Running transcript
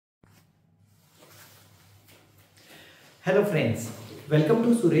Hello friends, welcome to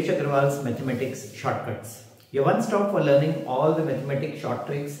Suresh Aggarwal's Mathematics Shortcuts. Your one stop for learning all the mathematics short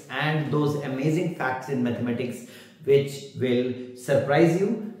tricks and those amazing facts in mathematics which will surprise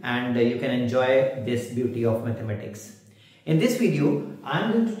you and you can enjoy this beauty of mathematics. In this video, I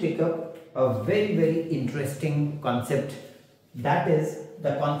am going to take up a very interesting concept, that is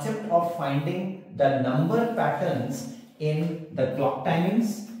the concept of finding the number patterns in the clock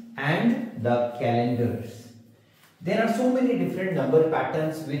timings and the calendars. There are so many different number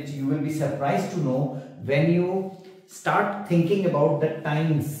patterns which you will be surprised to know when you start thinking about the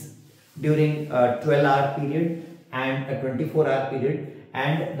times during a 12-hour period and a 24-hour period,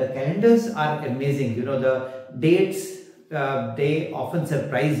 and the calendars are amazing. You know, the dates they often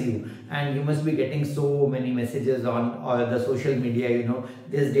surprise you, and you must be getting so many messages on the social media, you know,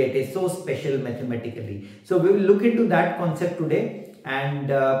 this date is so special mathematically. So we will look into that concept today and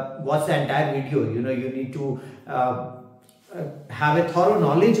watch the entire video. You know, you need to have a thorough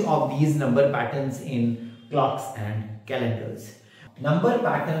knowledge of these number patterns in clocks and calendars. Number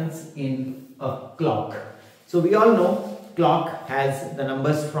patterns in a clock. So we all know clock has the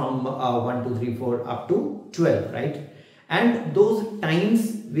numbers from 1, 2, 3, 4 up to 12, right? And those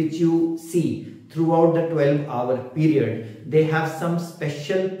times which you see throughout the 12-hour period, they have some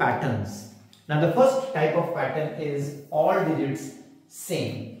special patterns. Now the first type of pattern is all digits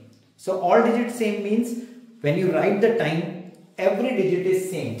same. So all digits same means when you write the time, every digit is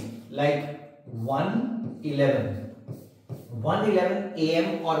same, like 1:11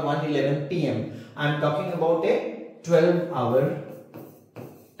 AM or 1:11 PM. I am talking about a 12-hour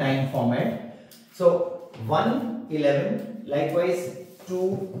time format. So 1:11, likewise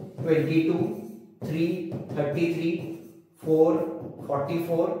 2:22, 3:33,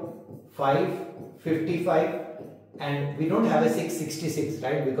 4:44, 5:55, and we don't have a 6:66,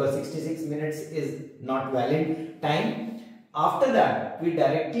 right? Because 66 minutes is not valid time. After that, we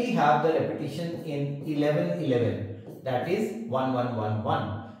directly have the repetition in 11:11, that is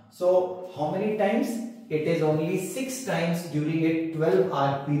 1111. So how many times? It is only 6 times during a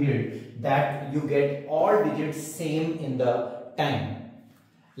 12-hour period that you get all digits same in the time.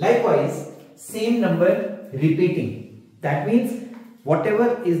 Likewise, same number repeating. That means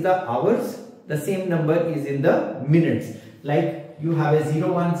whatever is the hours, the same number is in the minutes. Like you have a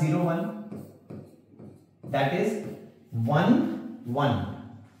 0101, that is 1:1.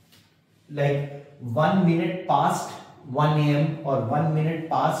 Like 1 minute past 1 AM or 1 minute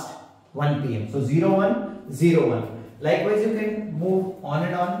past 1 PM. So 0101. Likewise, you can move on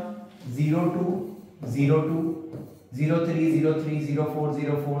and on. 02, 02, 03, 03, 04,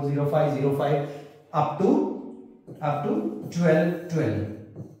 04, 05, 05 up to 12, 12.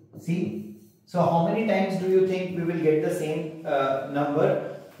 See? So how many times do you think we will get the same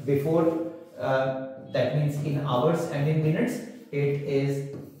number before, that means in hours and in minutes? It is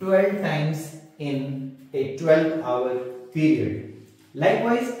 12 times in a 12-hour period.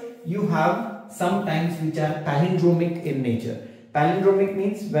 Likewise, you have some times which are palindromic in nature. Palindromic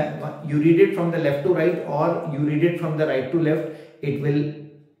means when you read it from the left to right or you read it from the right to left, it will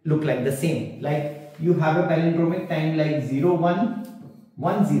look like the same. Like you have a palindromic time like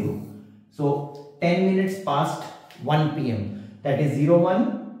 0110. So 10 minutes past 1 PM, that is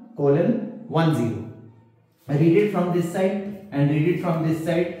 01:10. Read it from this side and read it from this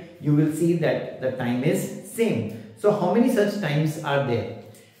side, you will see that the time is same. So how many such times are there?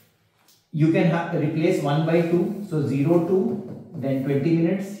 You can replace 1 by 2, so 02, then 20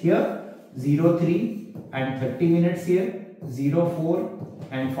 minutes here, 03 and 30 minutes here, 04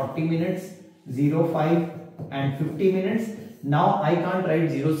 and 40 minutes, 05 and 50 minutes. Now I can't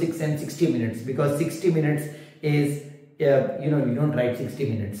write 06 and 60 minutes because 60 minutes is, you don't write 60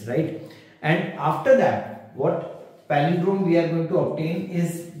 minutes, right? And after that, what palindrome we are going to obtain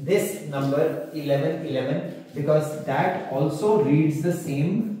is this number 1111, because that also reads the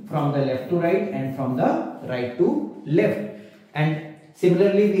same from the left to right and from the right to left. And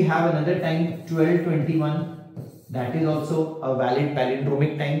similarly, we have another time 12:21, that is also a valid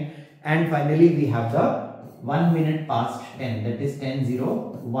palindromic time. And finally, we have the 1 minute past 10, that is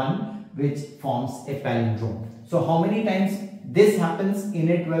 10:01, which forms a palindrome. So how many times this happens in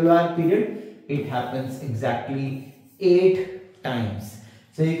a 12-hour period? It happens exactly 8 times.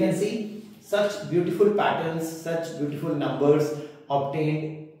 So you can see such beautiful patterns, such beautiful numbers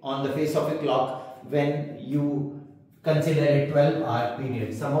obtained on the face of a clock when you consider a 12-hour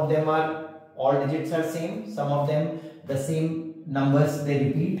period. Some of them are all digits are same, some of them the same numbers they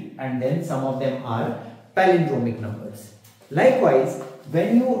repeat, and then some of them are palindromic numbers. Likewise,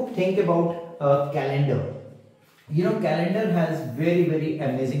 when you think about a calendar, you know, calendar has very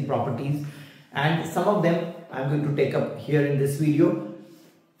amazing properties. and some of them I'm going to take up here in this video.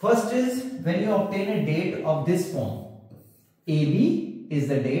 First is when you obtain a date of this form. AB is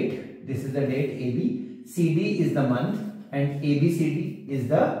the date, this is the date AB, CD is the month, and ABCD is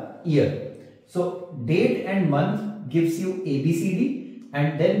the year. So date and month gives you ABCD,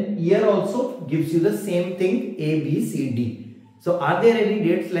 and then year also gives you the same thing, ABCD. So are there any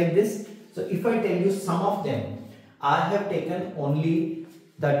dates like this? So if I tell you some of them, I have taken only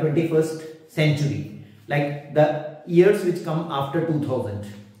the 21st century, like the years which come after 2000.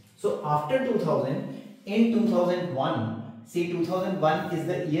 So after 2000, in 2001, see 2001 is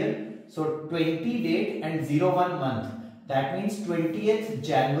the year, so 20 date and 01 month. That means 20th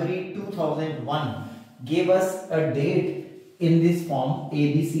January 2001 gave us a date in this form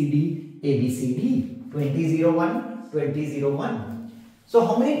ABCD, ABCD, 2001, 2001. So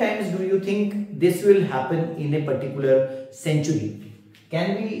how many times do you think this will happen in a particular century?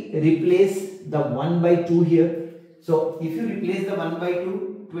 Can we replace the 1 by 2 here? So if you replace the 1 by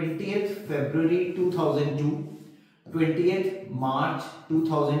 2, 20th February 2002, 20th March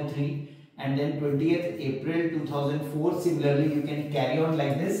 2003, and then 20th April 2004. Similarly, you can carry on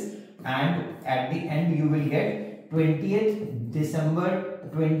like this, and at the end you will get 20th December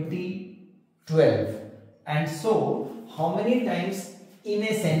 2012. And so how many times in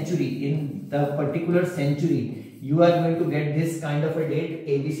a century, in the particular century, you are going to get this kind of a date,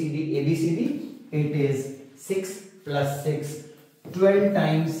 ABCD, ABCD? It is 6 plus 6, 12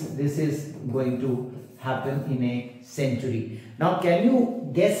 times this is going to happen in a century. Now can you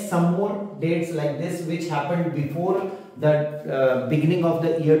guess some more dates like this which happened before the beginning of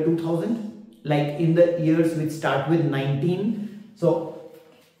the year 2000, like in the years which start with 19? So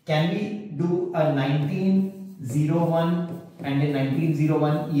can we do a 1901 and a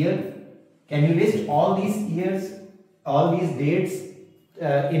 1901 year? Can you list all these years, all these dates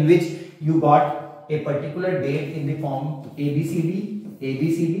in which you got a particular date in the form ABCD,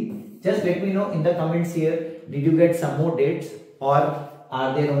 ABCD? Just let me know in the comments here, did you get some more dates, or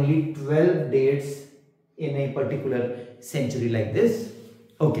are there only 12 dates in a particular century like this?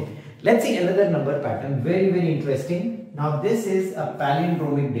 Okay, let's see another number pattern, very interesting. Now this is a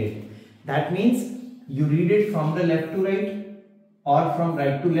palindromic date. That means you read it from the left to right or from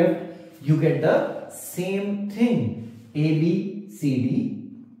right to left, you get the same thing, ABCD,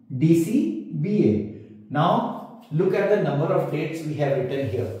 DC, BA. Now look at the number of dates we have written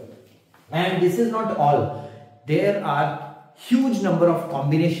here. And this is not all. There are huge number of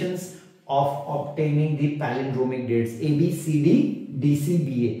combinations of obtaining the palindromic dates ABCD, DC,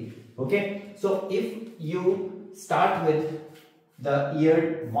 BA. Okay, so if you start with the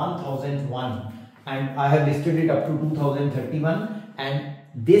year 1001, and I have listed it up to 2031, and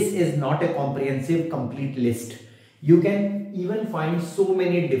this is not a comprehensive complete list. You can even find so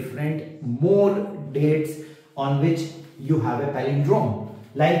many different more dates on which you have a palindrome.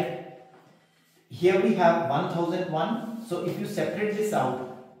 Like here we have 1001. So if you separate this out,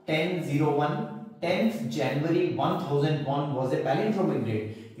 1001, 10th January 1001 was a palindromic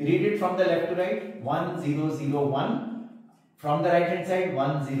date. You read it from the left to right, 1001. From the right hand side,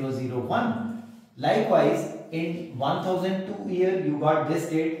 1001. Likewise, in 1002 year, you got this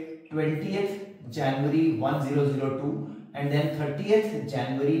date, 20th January 1002, and then 30th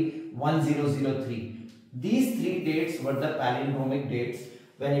January 1003. These three dates were the palindromic dates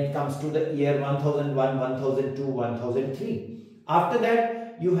when it comes to the year 1001, 1002, 1003. After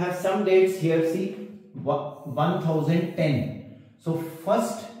that, you have some dates here, see, 1010. So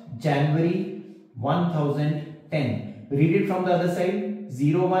 1st January 1010. Read it from the other side,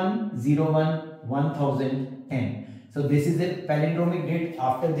 0101 1010. So this is a palindromic date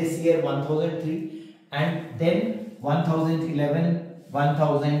after this year 1003, and then 1011,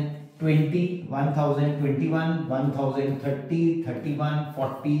 1020, 1021, 1030, 31,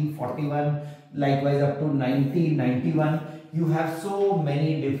 40, 41, likewise up to 90, 91. You have so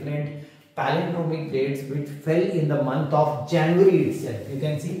many different palindromic dates which fell in the month of January itself. You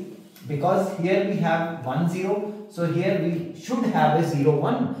can see, because here we have 10, so here we should have a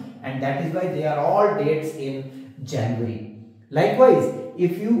 01, and that is why they are all dates in January. Likewise,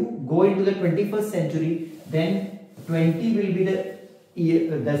 if you go into the 21st century, then 20 will be the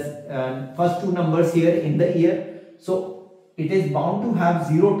year, the first two numbers here in the year, so it is bound to have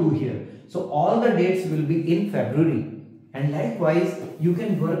 02 here. So all the dates will be in February, and likewise you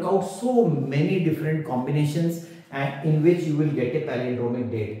can work out so many different combinations in which you will get a palindromic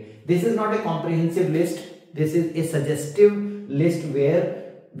date. This is not a comprehensive list, this is a suggestive list where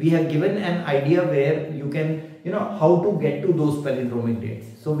we have given an idea where you can, how to get to those palindromic dates.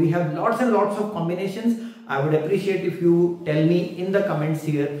 So we have lots and lots of combinations. I would appreciate if you tell me in the comments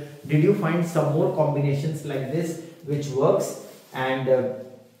here, did you find some more combinations like this which works? And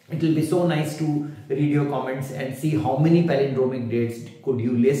it will be so nice to read your comments and see how many palindromic dates could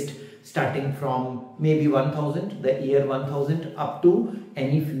you list, starting from maybe 1000, the year 1000, up to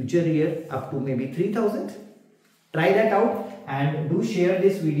any future year up to maybe 3000. Try that out and do share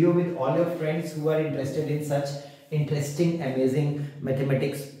this video with all your friends who are interested in such interesting, amazing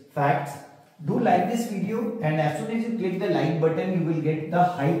mathematics facts. Do like this video, and as soon as you click the like button, you will get the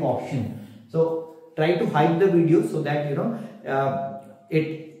hype option. So try to hype the video so that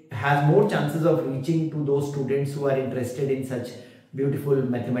it has more chances of reaching to those students who are interested in such beautiful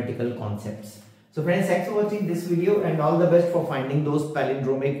mathematical concepts. So friends, thanks for watching this video and all the best for finding those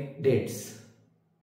palindromic dates.